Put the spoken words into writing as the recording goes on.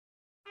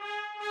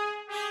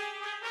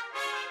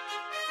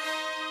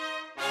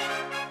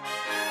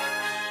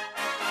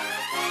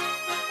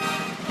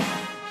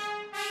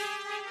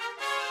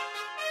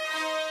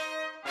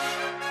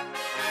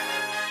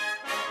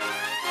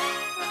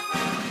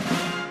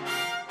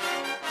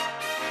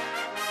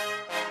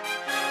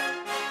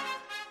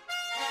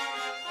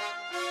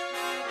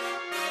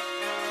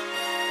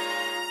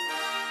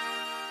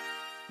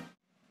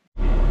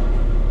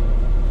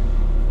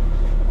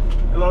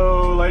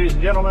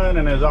and gentlemen,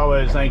 and as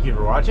always, thank you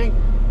for watching.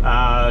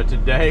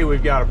 Today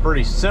we've got a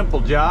pretty simple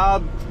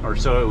job, or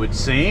so it would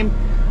seem.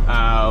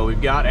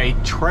 We've got a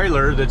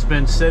trailer that's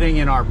been sitting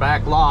in our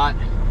back lot,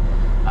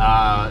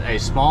 a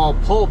small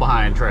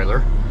pull-behind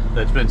trailer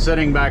that's been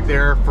sitting back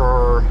there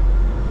for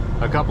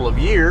a couple of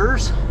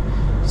years.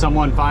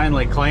 Someone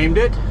finally claimed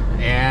it,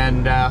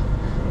 and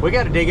we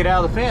got to dig it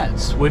out of the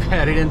fence. We've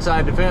had it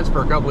inside the fence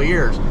for a couple of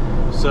years,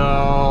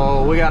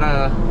 so we got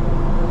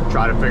to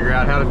try to figure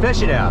out how to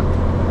fish it out.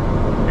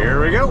 Here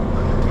we go.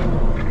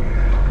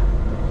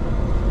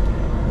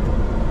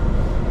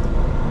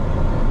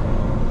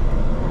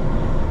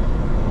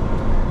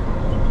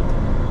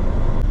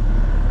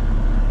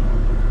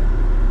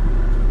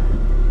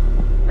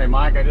 Hey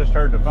Mike, I just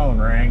heard the phone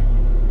ring.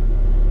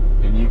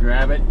 Can you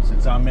grab it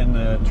since I'm in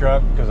the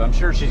truck? Because I'm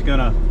sure she's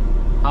gonna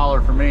holler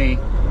for me.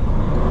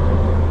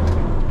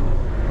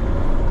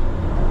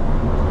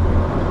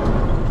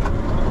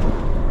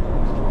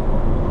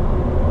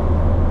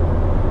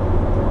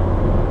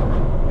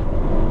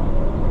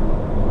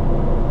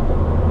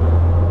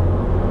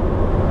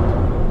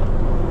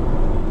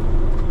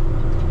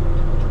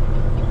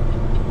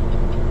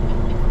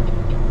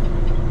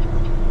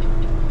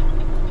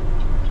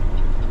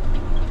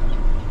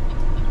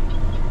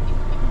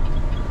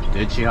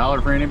 Did she holler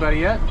for anybody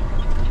yet?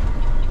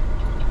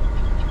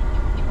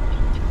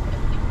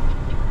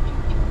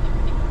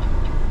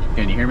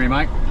 Can you hear me,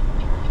 Mike?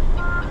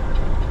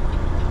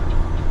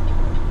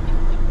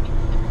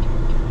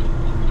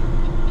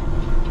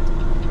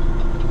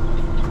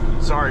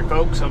 Sorry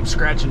folks, I'm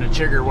scratching a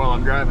chigger while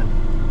I'm driving.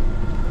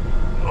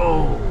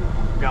 Oh,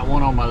 got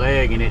one on my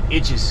leg and it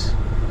itches.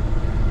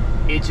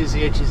 Itches,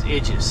 itches,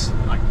 itches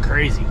like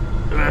crazy.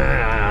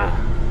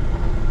 Ugh.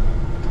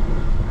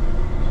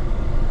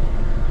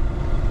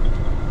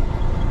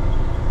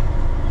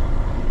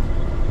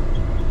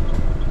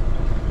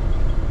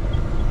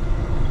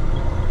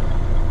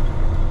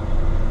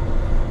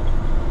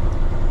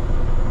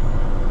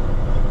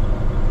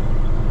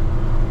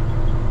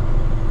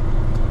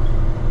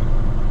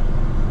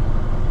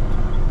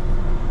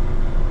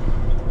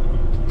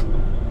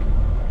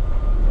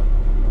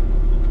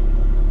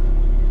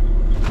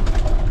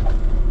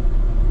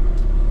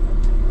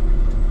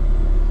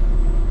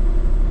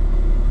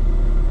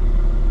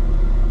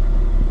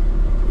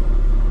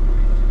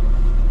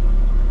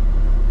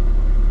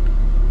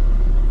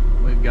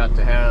 Got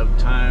to have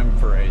time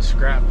for a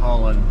scrap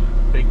hauling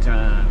big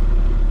time.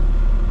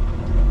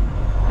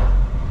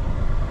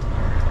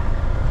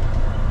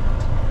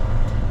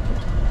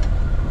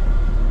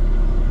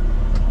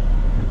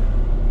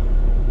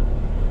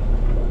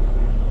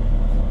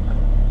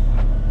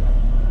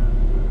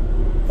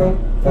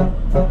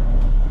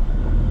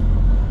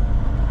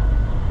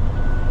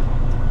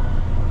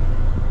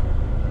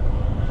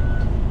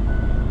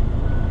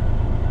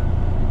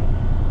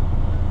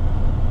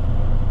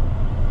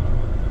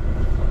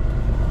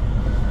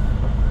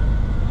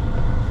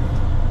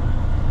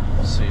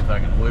 I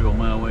can wiggle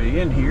my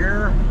way in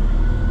here.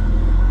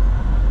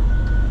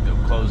 Go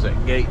close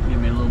that gate,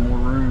 give me a little more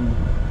room.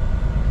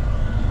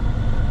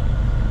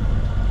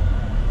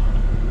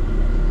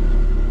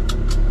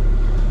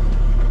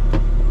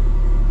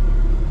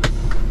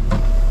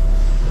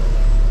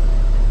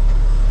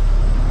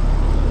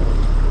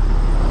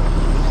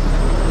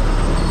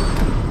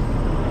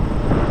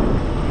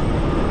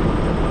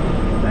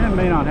 That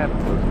may not have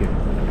to close the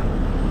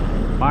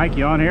gate. Mike,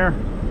 you on here?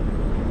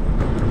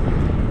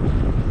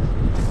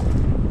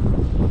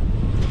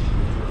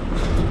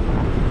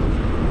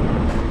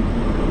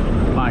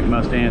 Mike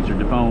must have answered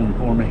the phone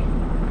for me.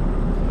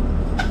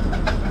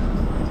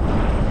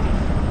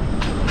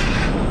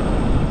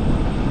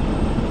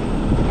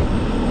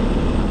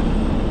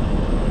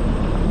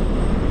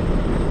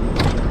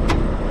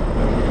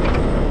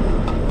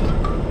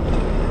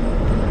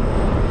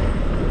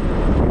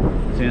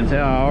 Since I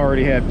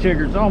already have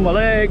chiggers on my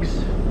legs,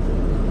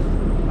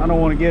 I don't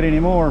want to get any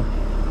more.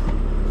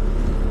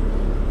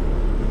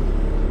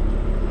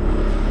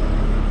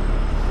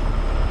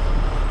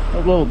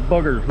 Those little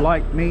buggers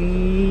like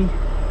me.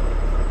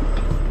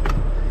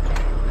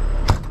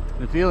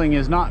 The feeling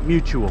is not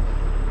mutual.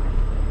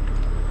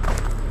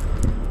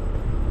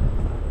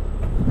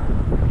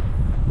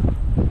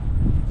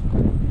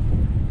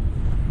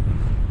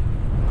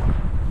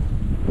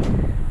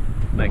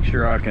 Make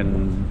sure I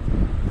can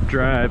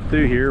drive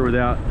through here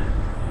without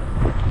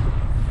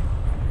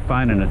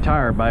finding a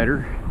tire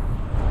biter.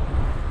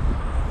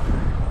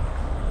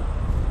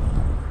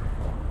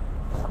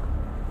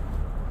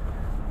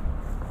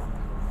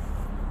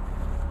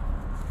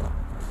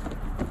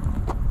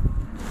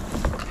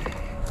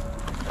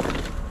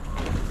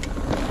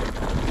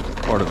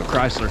 Part of a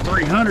Chrysler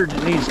 300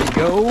 that needs to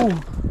go.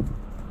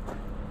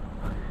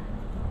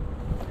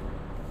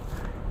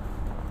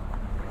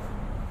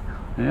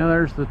 Yeah,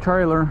 there's the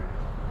trailer.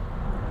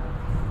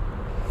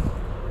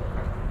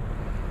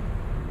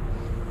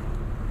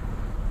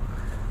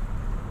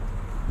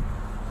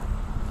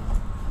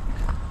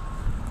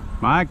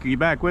 Mike, are you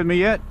back with me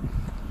yet?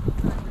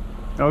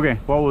 Okay,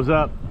 what was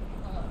up?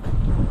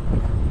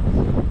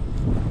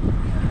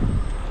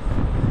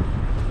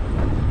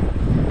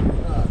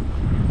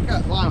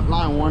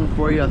 find one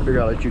for you. I figured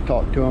I'll let you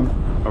talk to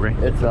him. Okay.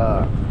 It's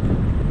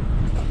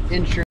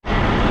insurance.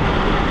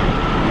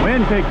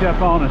 Wind picked up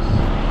on us.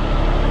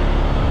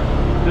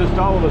 Just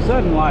all of a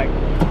sudden, like.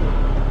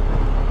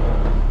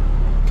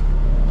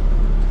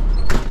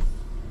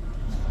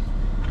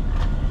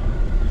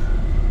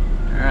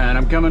 All right,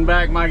 I'm coming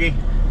back, Mikey.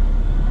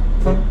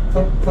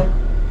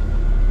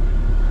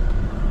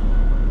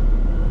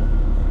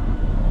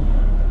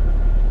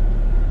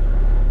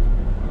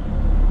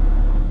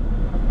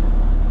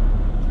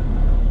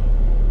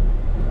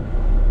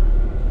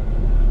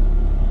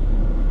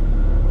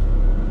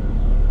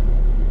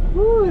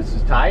 Woo, this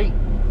is tight.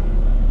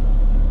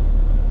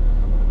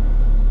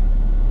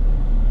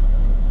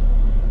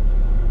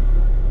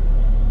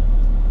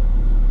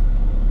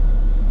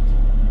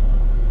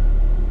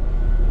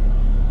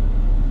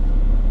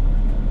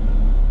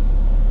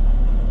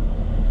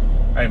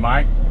 Hey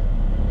Mike,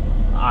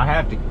 I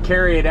have to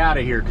carry it out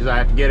of here because I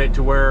have to get it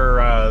to where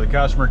the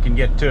customer can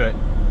get to it.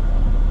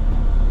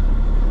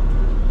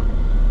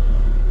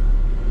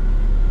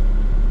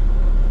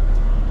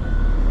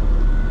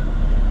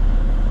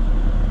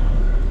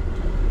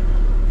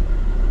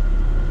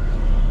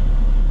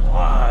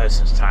 Wow,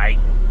 this is tight.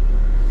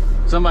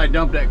 Somebody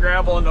dumped that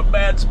gravel in a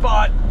bad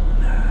spot.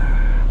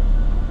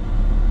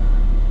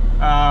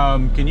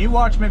 Can you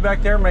watch me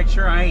back there, make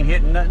sure I ain't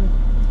hitting nothing?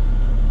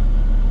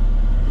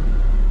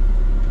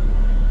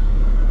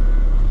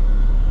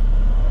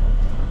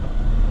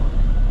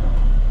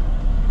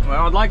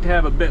 Well, I'd like to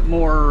have a bit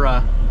more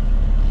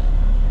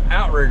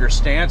outrigger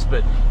stance,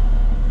 but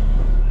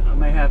I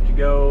may have to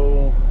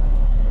go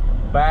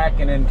back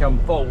and then come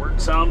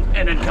forward some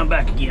and then come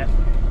back again.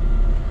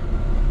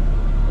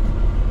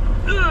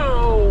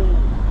 Oh!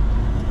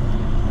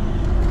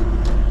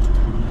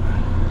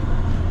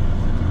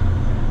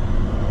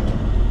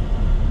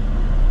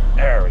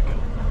 There we go.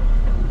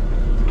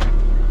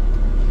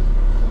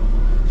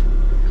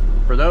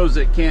 For those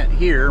that can't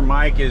hear,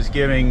 Mike is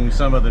giving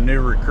some of the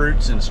new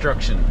recruits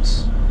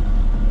instructions.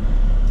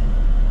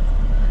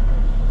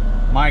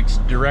 Mike's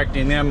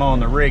directing them on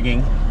the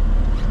rigging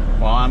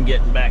while I'm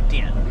getting backed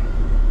in.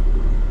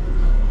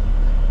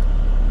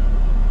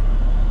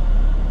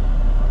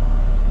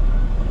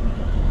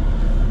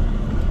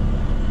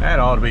 That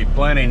ought to be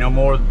plenty, no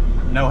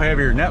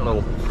heavier than that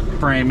little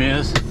frame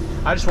is.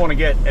 I just want to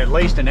get at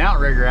least an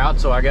outrigger out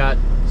so I got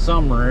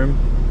some room.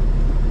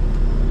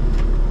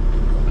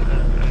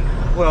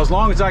 Well, as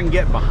long as I can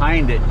get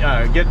behind it,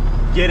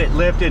 get it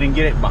lifted and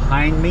get it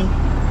behind me.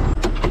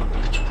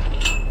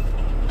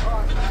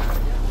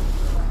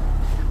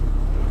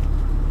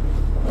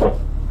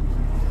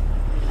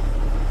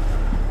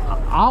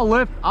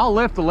 I'll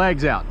lift the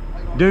legs out.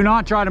 Do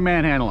not try to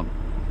manhandle them.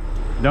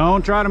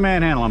 Don't try to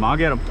manhandle them. I'll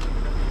get them.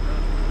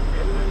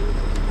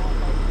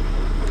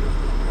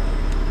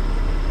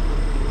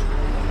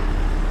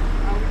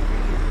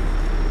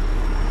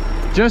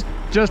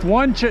 Just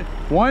one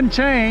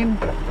chain.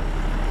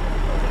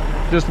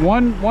 Just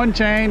one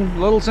chain,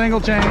 little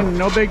single chain,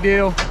 no big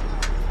deal.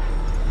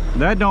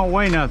 That don't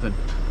weigh nothing.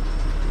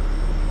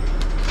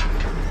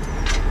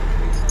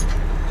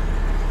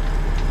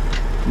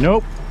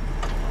 Nope.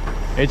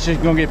 It's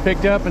just gonna get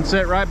picked up and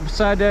set right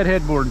beside that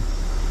headboard.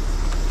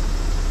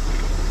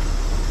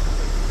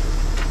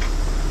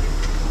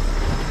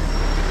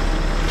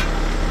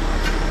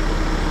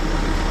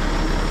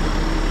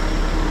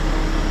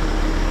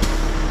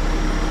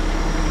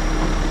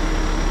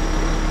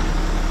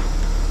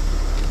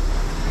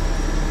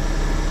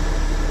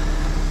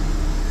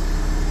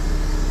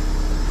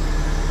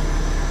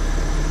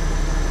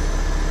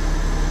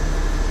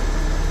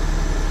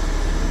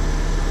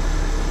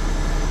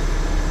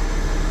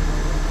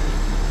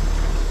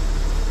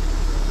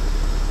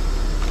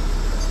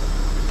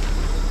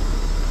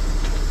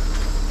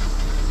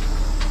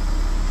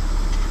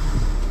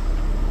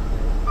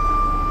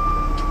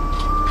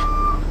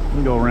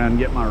 Go around and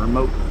get my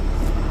remote.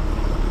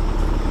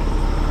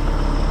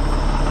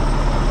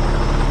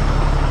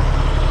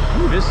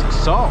 Ooh, this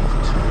is soft.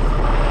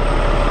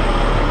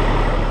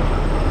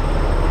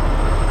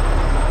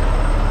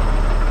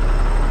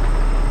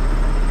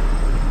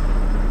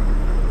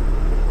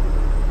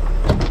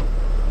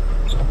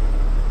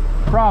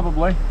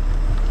 Probably.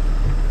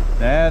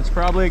 That's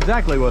probably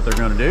exactly what they're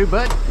going to do,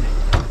 but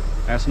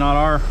that's not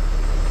our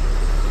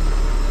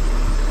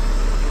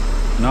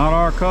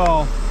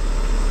call.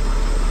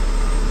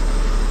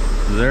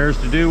 Theirs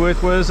to do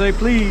with as they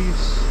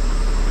please.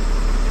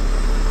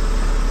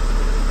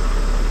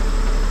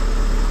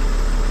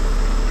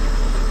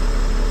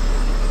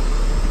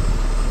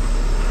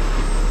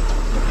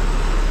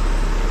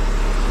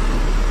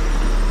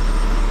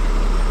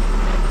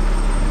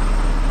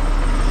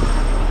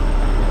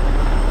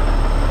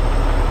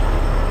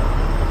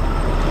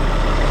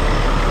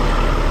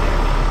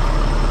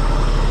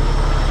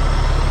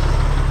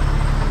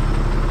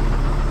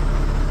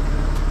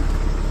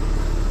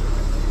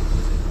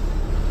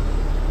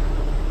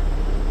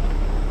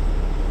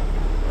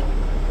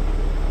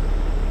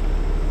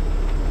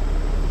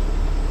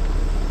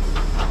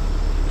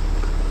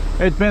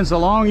 It's been so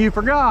long you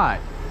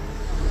forgot.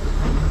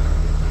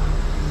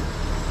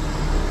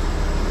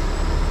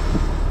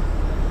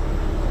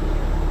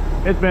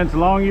 It's been so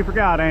long you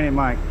forgot, ain't it,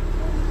 Mike?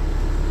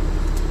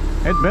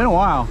 It's been a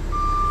while.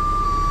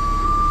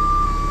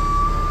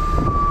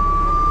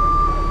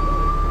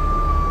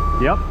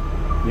 Yep.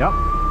 Yep.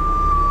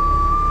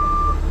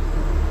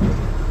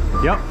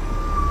 Yep.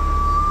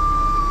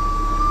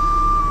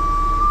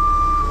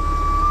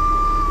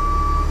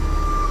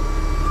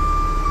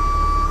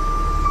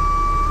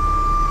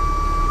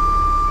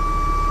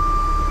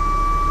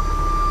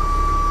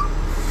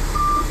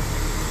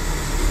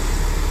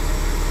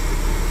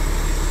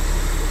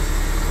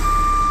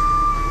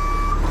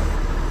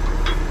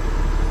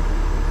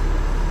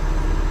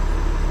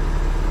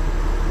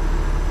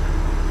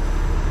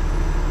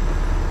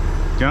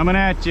 Coming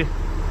at you.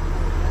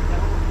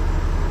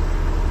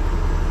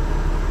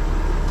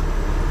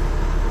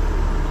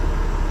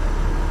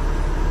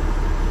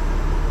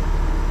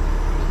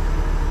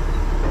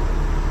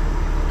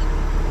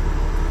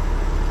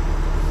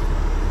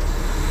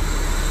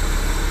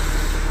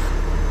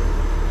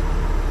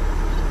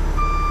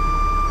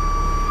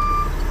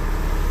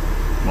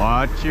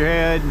 Watch your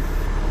head.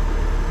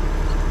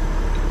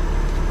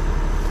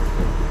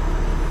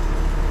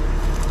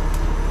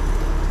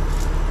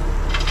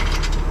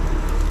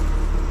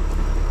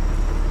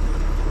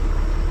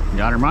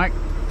 Got her, Mike?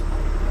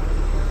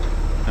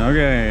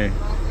 Okay.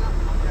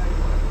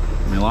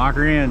 Let me lock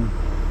her in.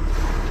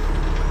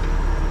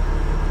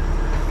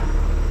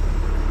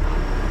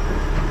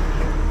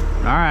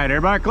 All right,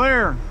 everybody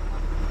clear.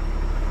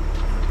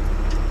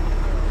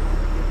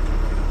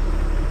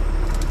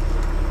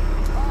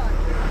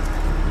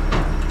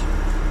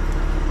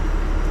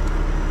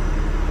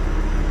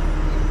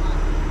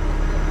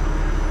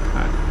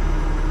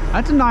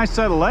 That's a nice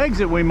set of legs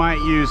that we might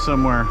use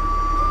somewhere.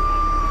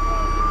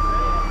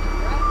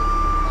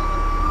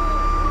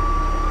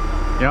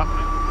 Yep,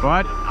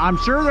 but I'm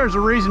sure there's a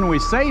reason we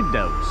saved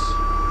those.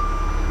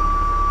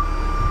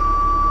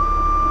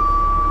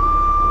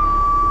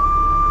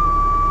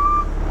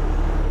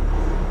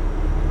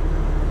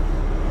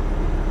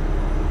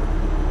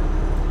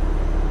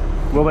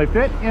 Will they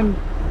fit in?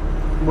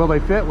 Will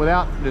they fit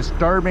without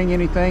disturbing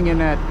anything in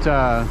that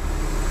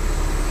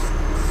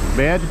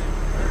bed?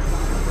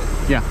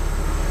 Yeah.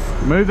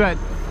 Move that.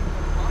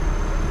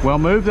 Well,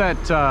 move that.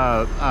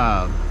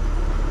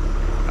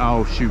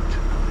 Oh shoot,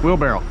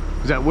 wheelbarrow.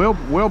 Because that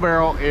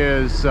wheelbarrow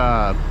is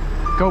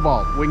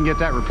cobalt. We can get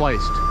that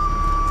replaced.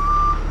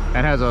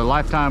 That has a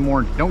lifetime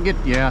warranty. Don't get.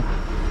 Yeah,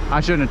 I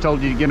shouldn't have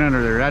told you to get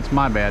under there. That's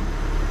my bad.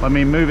 Let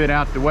me move it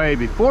out the way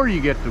before you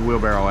get the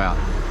wheelbarrow out.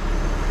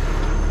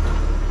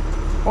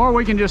 Or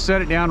we can just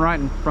set it down right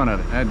in front of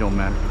it. That don't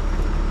matter.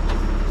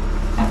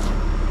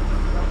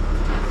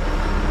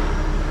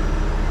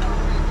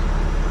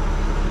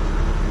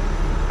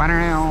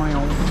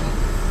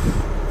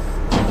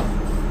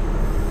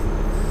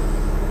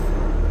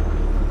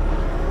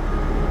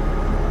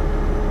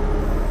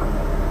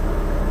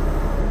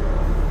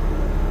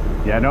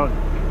 Yeah, no.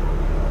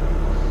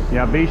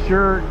 Yeah, be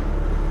sure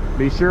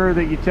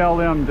that you tell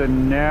them to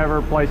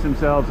never place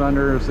themselves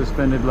under a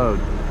suspended load.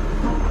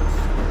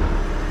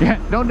 Yeah,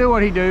 don't do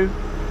what he do.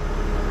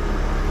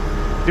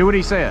 Do what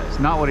he says,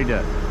 not what he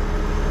does.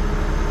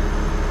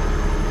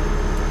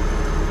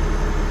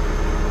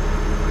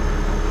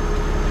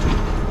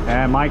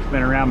 And Mike's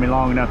been around me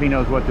long enough, he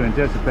knows what to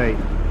anticipate.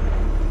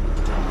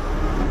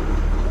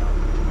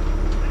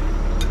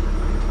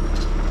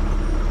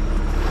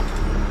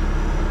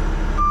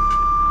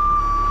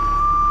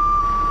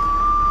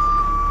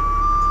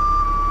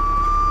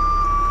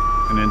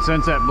 And then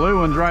since that blue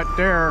one's right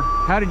there,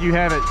 how did you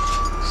have it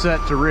set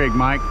to rig,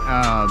 Mike?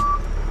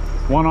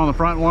 One on the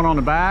front, one on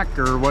the back,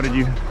 or what did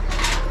you?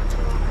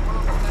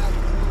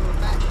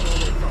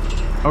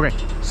 Okay,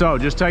 so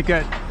just take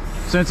that,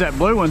 since that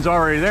blue one's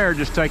already there,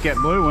 just take that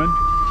blue one,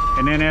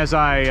 and then as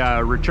I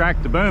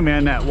retract the boom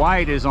in, that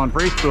white is on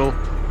free spool.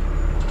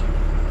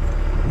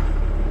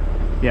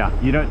 Yeah,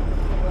 you don't.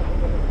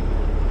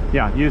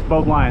 Yeah, use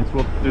both lines.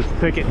 We'll just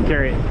pick it and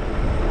carry it.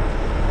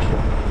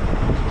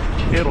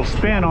 It'll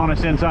spin on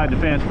us inside the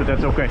fence, but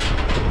that's okay.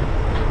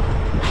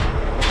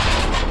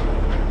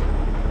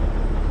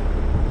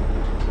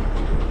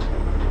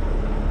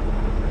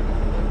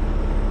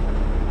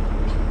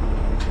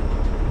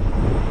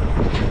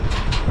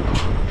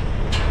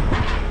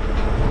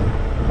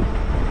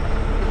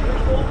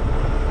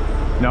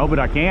 No, but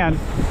I can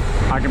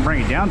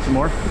bring it down some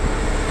more.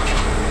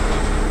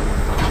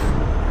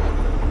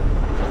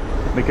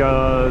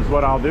 Because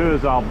what I'll do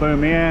is I'll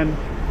boom in,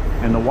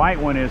 and the white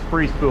one is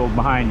free spooled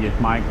behind you,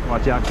 Mike.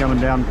 Watch out, coming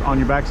down on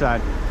your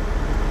backside.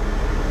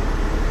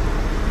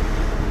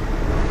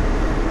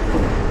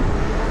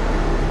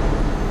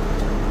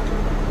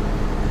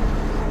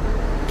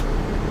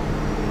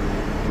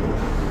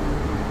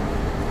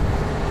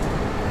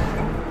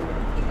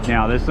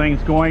 Now this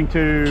thing's going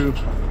to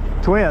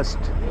twist.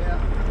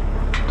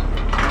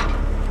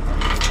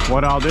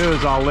 What I'll do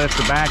is I'll lift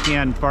the back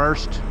end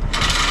first.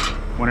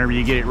 Whenever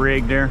you get it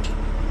rigged there,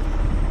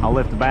 I'll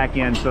lift the back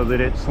end so that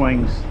it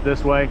swings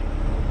this way.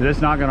 But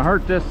it's not going to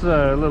hurt this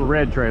little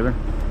red trailer.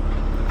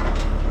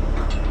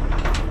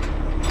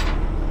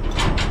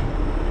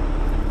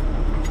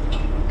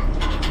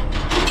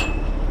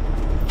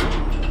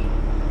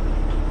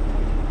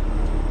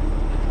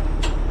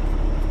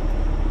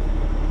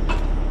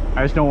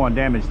 I just don't want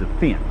to damage the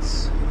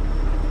fence.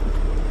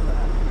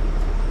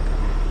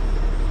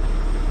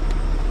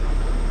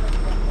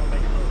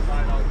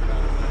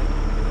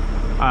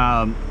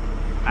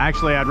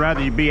 Actually, I'd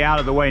rather you be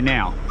out of the way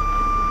now.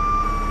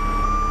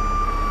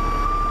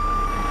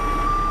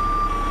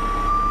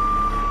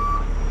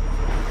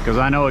 Because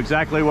I know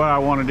exactly what I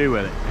want to do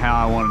with it, how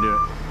I want to do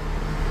it.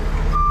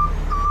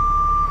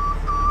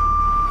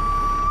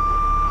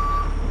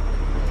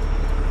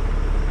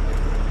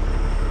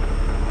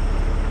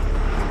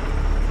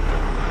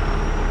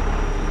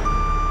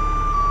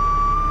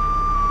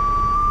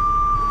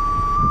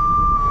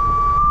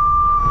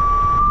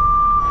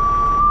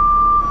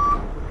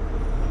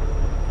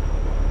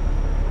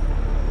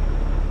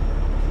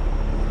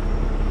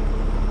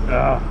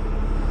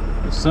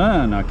 The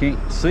sun, I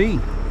can't see.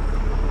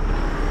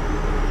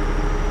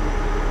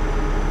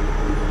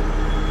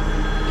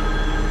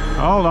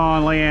 Hold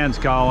on, Leanne's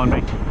calling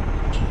me.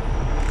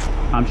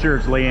 I'm sure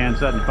it's Leanne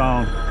setting the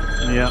phone.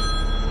 Yep.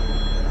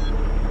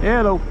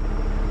 Hello.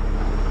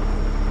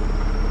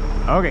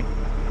 Okay.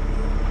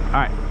 All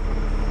right.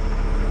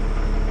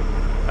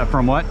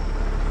 From what?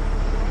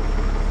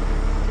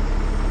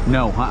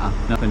 No,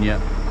 nothing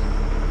yet.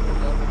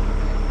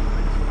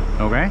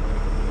 Okay.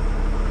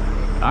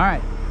 All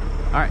right.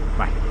 All right,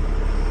 bye.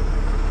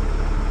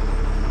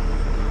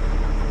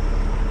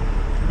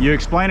 You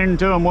explaining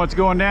to him what's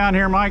going down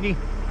here, Mikey?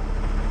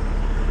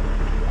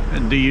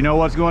 Do you know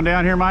what's going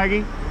down here,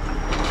 Mikey?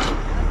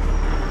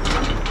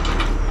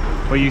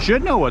 Well, you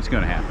should know what's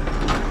going to happen.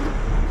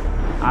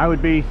 I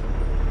would be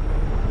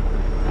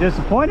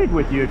disappointed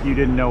with you if you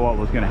didn't know what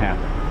was going to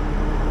happen.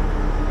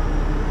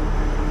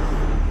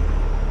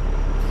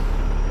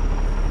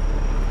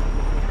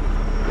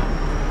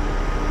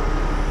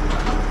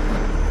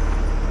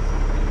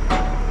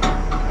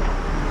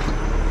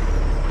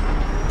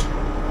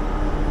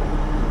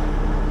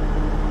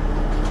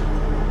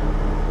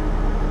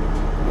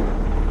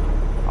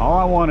 All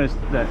I want is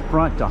that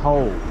front to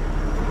hold.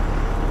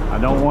 I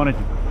don't want it to...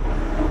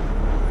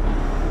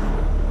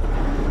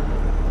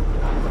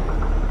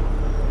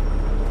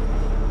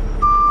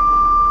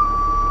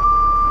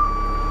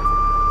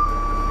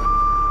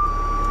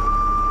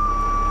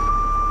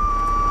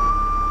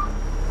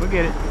 We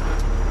get it.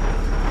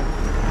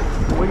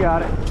 We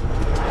got it.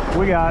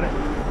 We got it.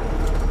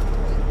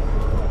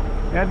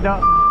 That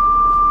don't...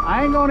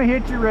 I ain't gonna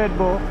hit your Red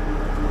Bull.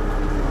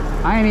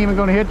 I ain't even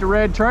gonna hit the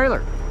red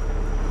trailer.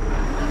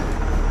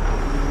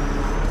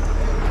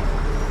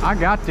 I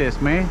got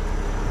this, man.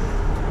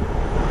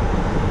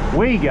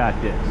 We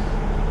got this.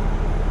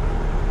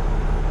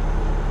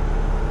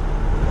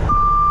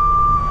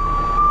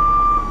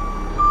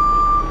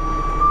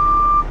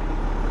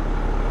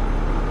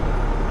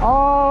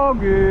 All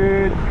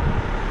good.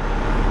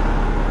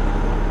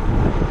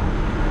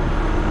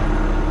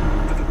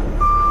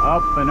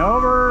 Up and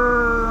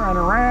over and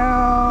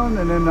around,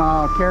 and then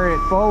I'll carry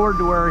it forward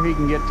to where he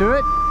can get to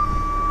it.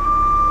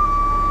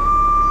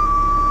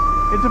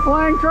 It's a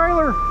flying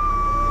trailer.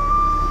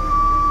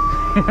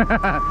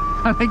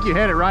 I think you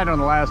had it right on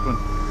the last one.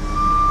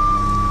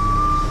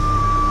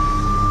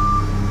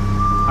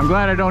 I'm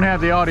glad I don't have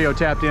the audio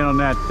tapped in on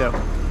that though.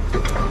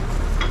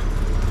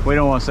 We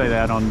don't want to say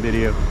that on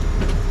video.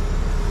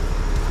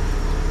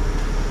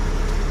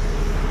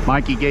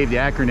 Mikey gave the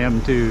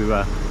acronym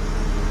to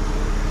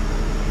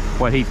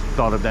what he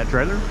thought of that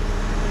trailer.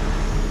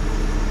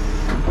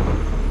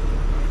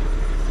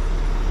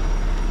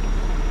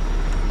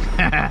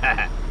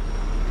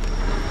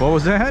 What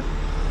was that?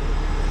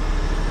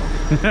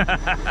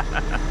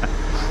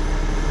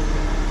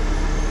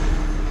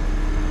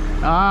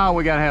 Ah,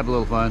 we gotta have a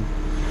little fun.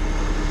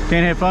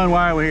 Can't have fun,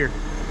 why are we here?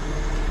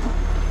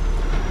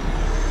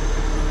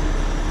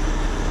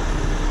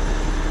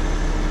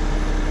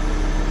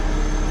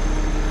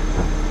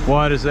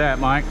 What is that,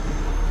 Mike?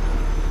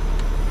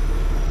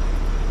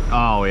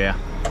 Oh yeah.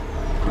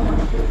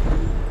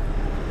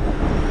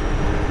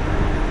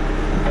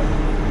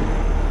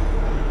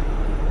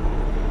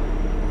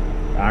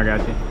 I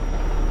got you.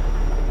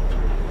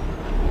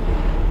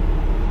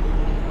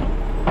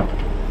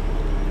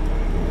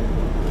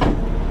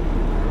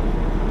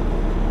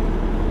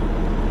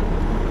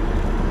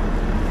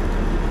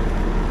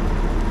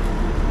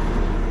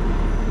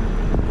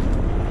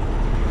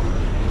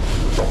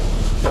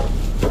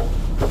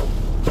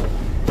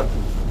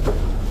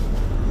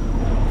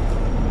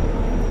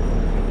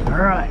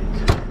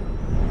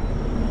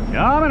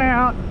 Coming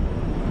out.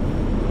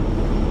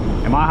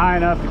 Am I high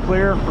enough to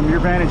clear from your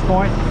vantage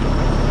point?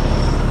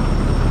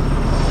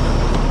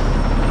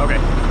 Okay.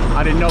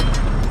 I didn't know.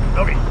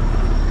 Okay.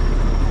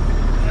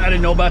 I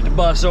didn't know about the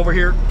bus over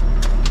here.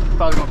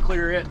 Probably gonna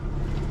clear it.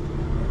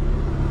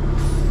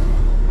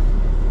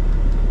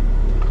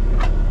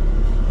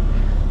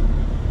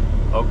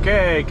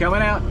 Okay,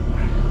 coming out.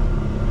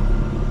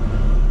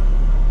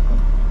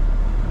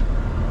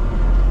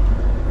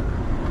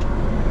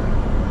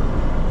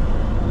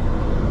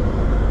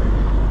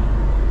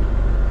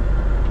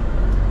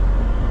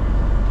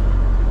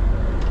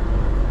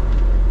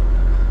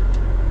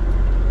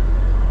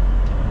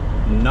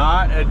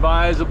 Not not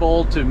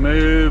advisable to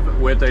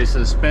move with a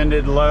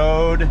suspended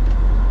load.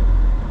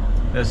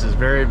 This is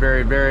very,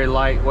 very, very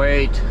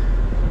lightweight.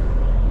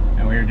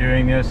 And we're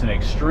doing this an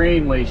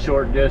extremely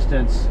short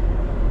distance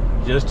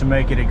just to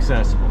make it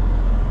accessible.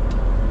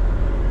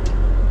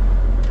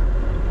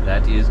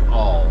 That is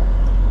all.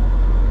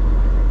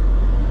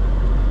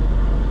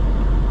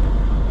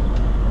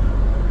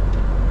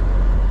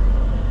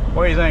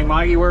 What do you think,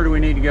 Mikey? Where do we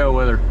need to go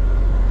with her?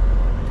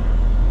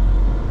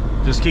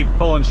 Just keep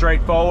pulling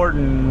straight forward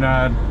and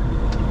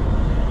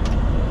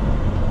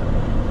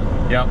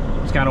yep,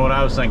 it's kind of what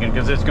I was thinking,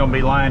 because it's going to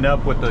be lined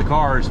up with the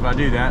cars if I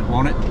do that,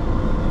 won't it?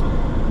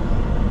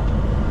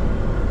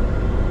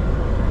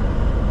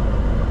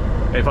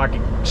 If I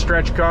could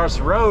stretch across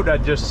the road,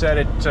 I'd just set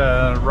it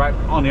right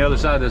on the other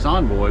side of this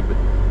envoy, but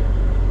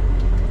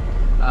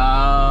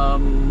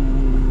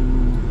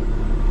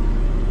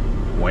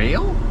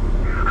well,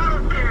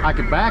 I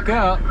could back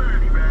up,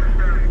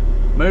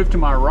 move to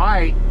my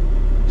right,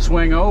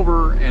 swing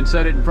over and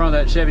set it in front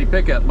of that Chevy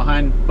pickup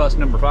behind bus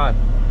number 5,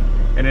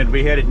 and it'd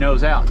be headed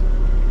nose out,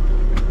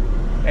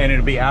 and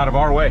it'd be out of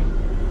our way.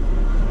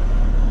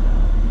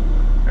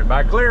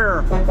 Everybody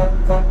clear.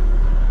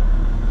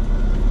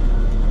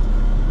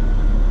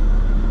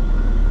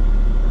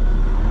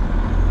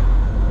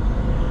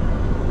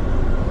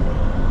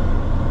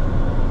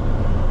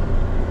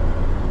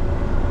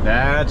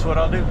 That's what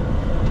I'll do.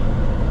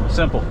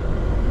 Simple.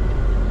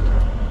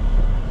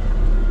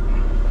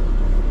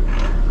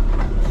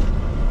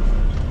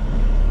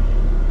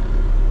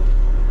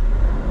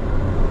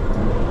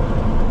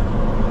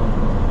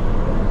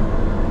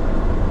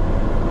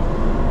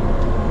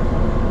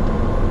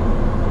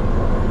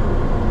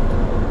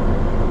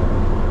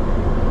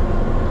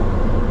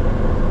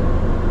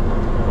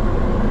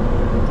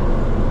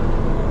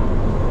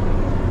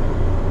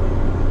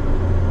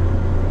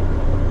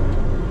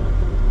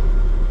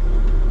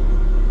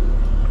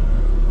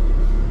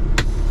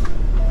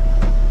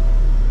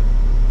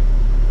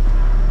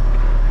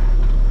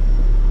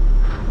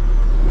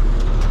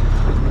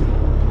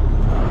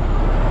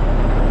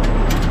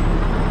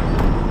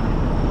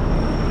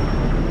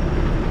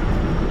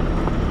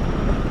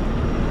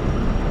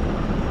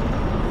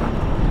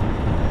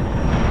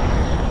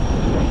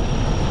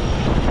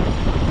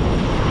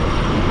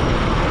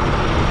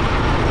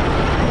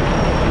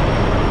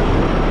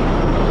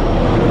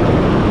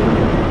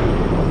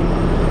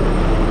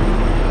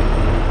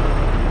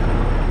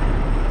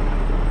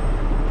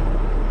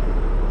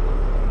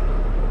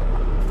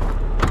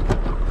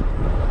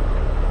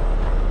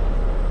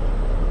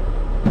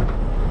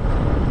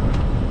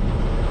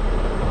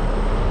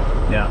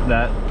 Yeah,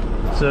 that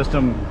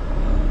system,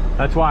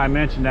 that's why I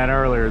mentioned that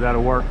earlier.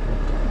 That'll work.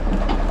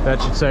 That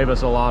should save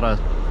us a lot of,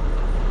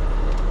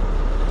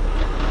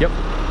 yep,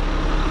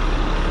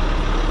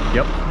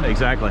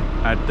 exactly.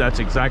 That's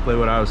exactly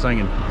what I was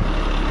thinking.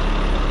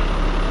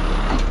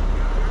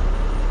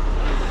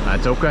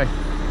 That's okay.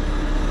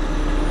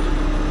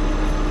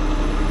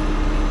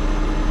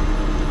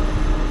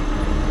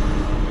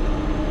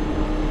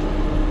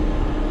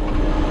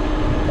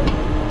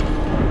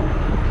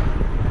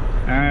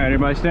 All right,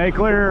 everybody stay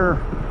clear.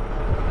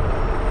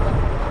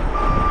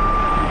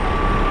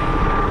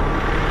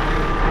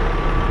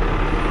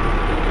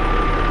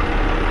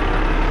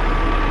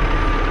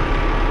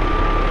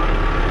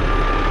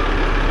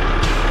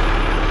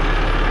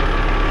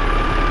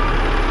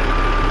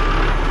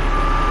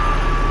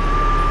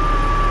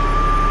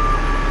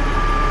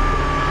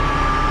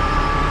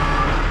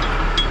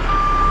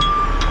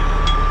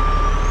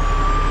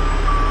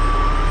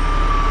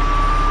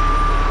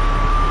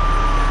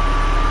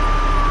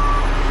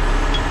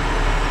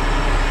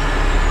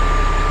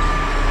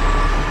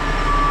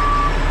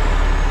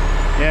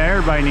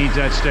 Everybody needs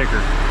that sticker.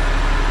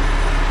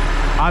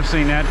 I've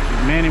seen that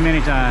many,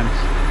 many times.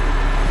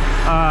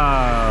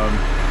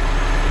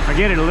 I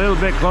get it a little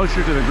bit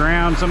closer to the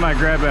ground. Somebody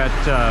grab that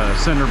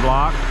cinder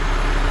block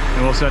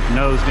and we'll set the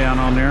nose down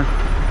on there.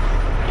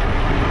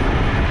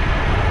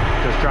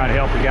 Just try to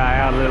help the guy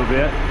out a little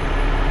bit.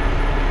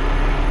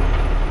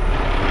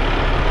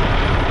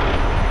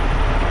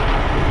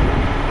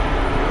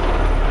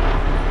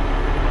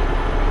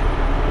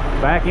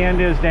 Back end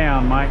is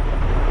down, Mike.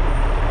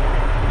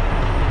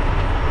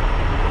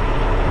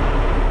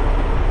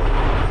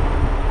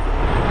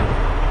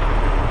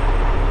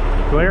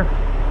 Clear?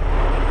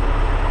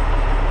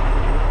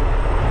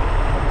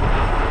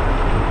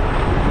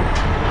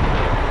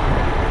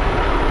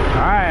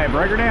 All right,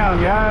 break her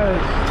down, guys.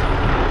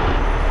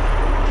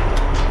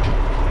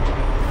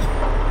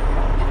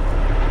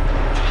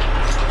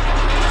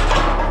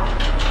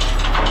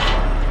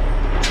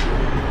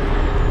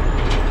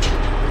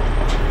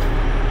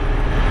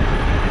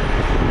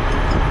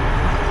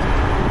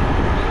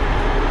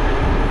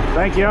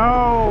 Thank you.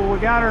 Oh, we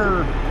got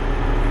her.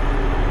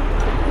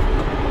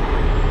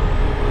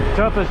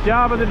 Toughest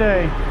job of the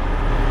day.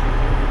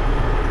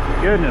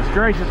 Goodness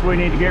gracious, we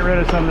need to get rid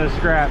of some of this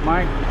scrap,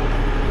 Mike.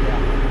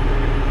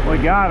 Yeah. We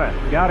gotta.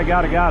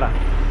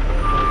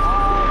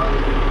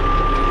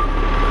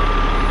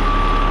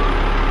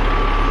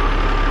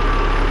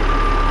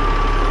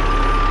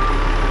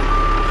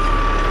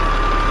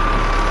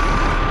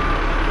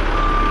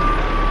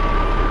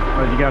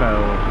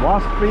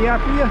 Wasp bee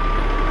after you?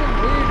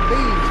 Weird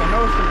bees. I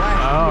noticed them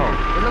last Oh. year.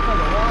 They look like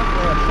a wasp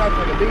or a stripe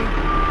like a bee.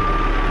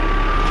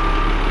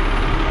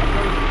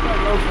 I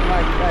noticed them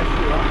like last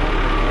year. I don't know.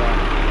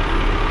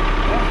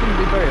 They don't seem to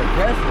be very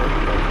aggressive.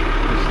 But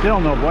It's still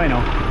no bueno.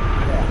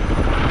 yeah.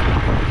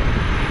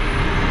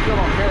 Still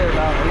don't care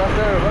about it. Unless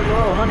they're a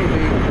little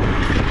honeybee.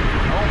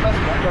 I won't mess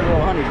with that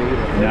little honeybee.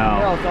 But No.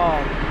 everything else,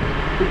 I'll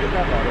beat the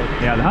crap out of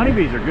it. Yeah, the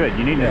honeybees are good.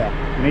 You need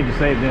to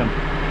save them.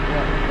 Yeah,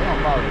 they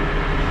don't bother me.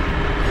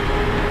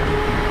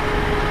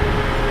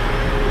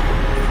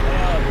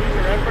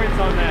 Reference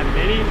on that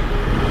mini,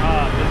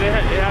 does it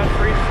has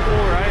free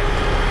spool, right?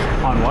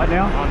 On what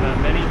now? On the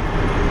mini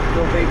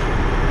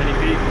mini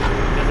feet,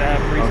 does it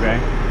have free Okay.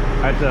 spool?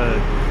 That's a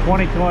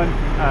 20 ton.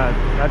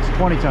 That's a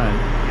 20 ton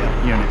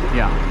unit.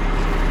 Yeah.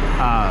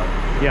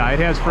 Yeah, it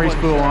has free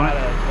spool on it.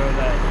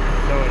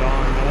 Throw it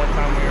on. The one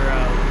time we were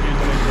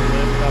using it to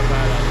lift stuff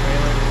out of that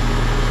trailer.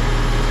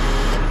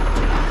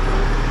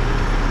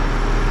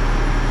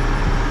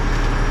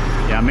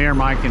 Yeah, me or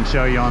Mike can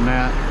show you on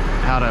that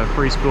how to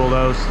free spool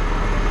those.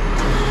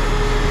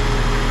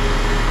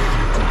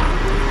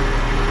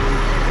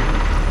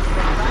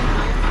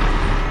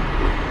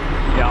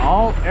 Yeah,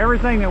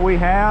 everything that we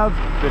have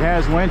that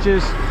has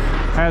winches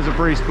has a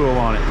free spool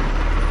on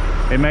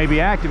it. It may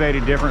be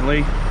activated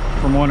differently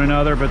from one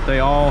another, but they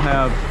all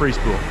have free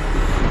spool.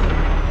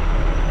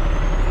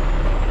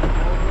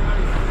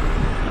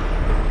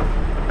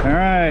 All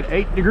right,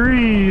 8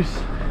 degrees.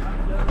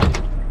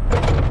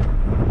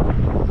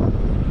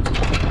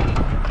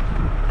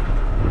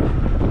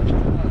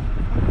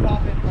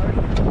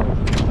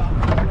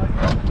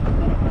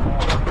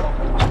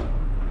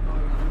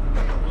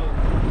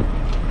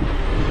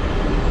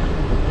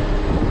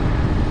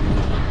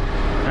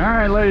 All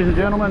right, ladies and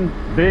gentlemen,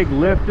 big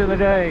lift of the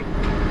day.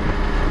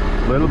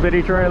 Little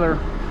bitty trailer.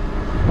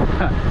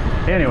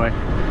 Anyway,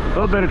 a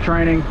little bit of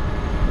training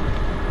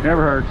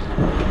never hurts.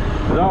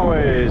 As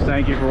always,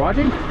 thank you for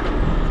watching,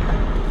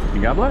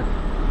 and God bless.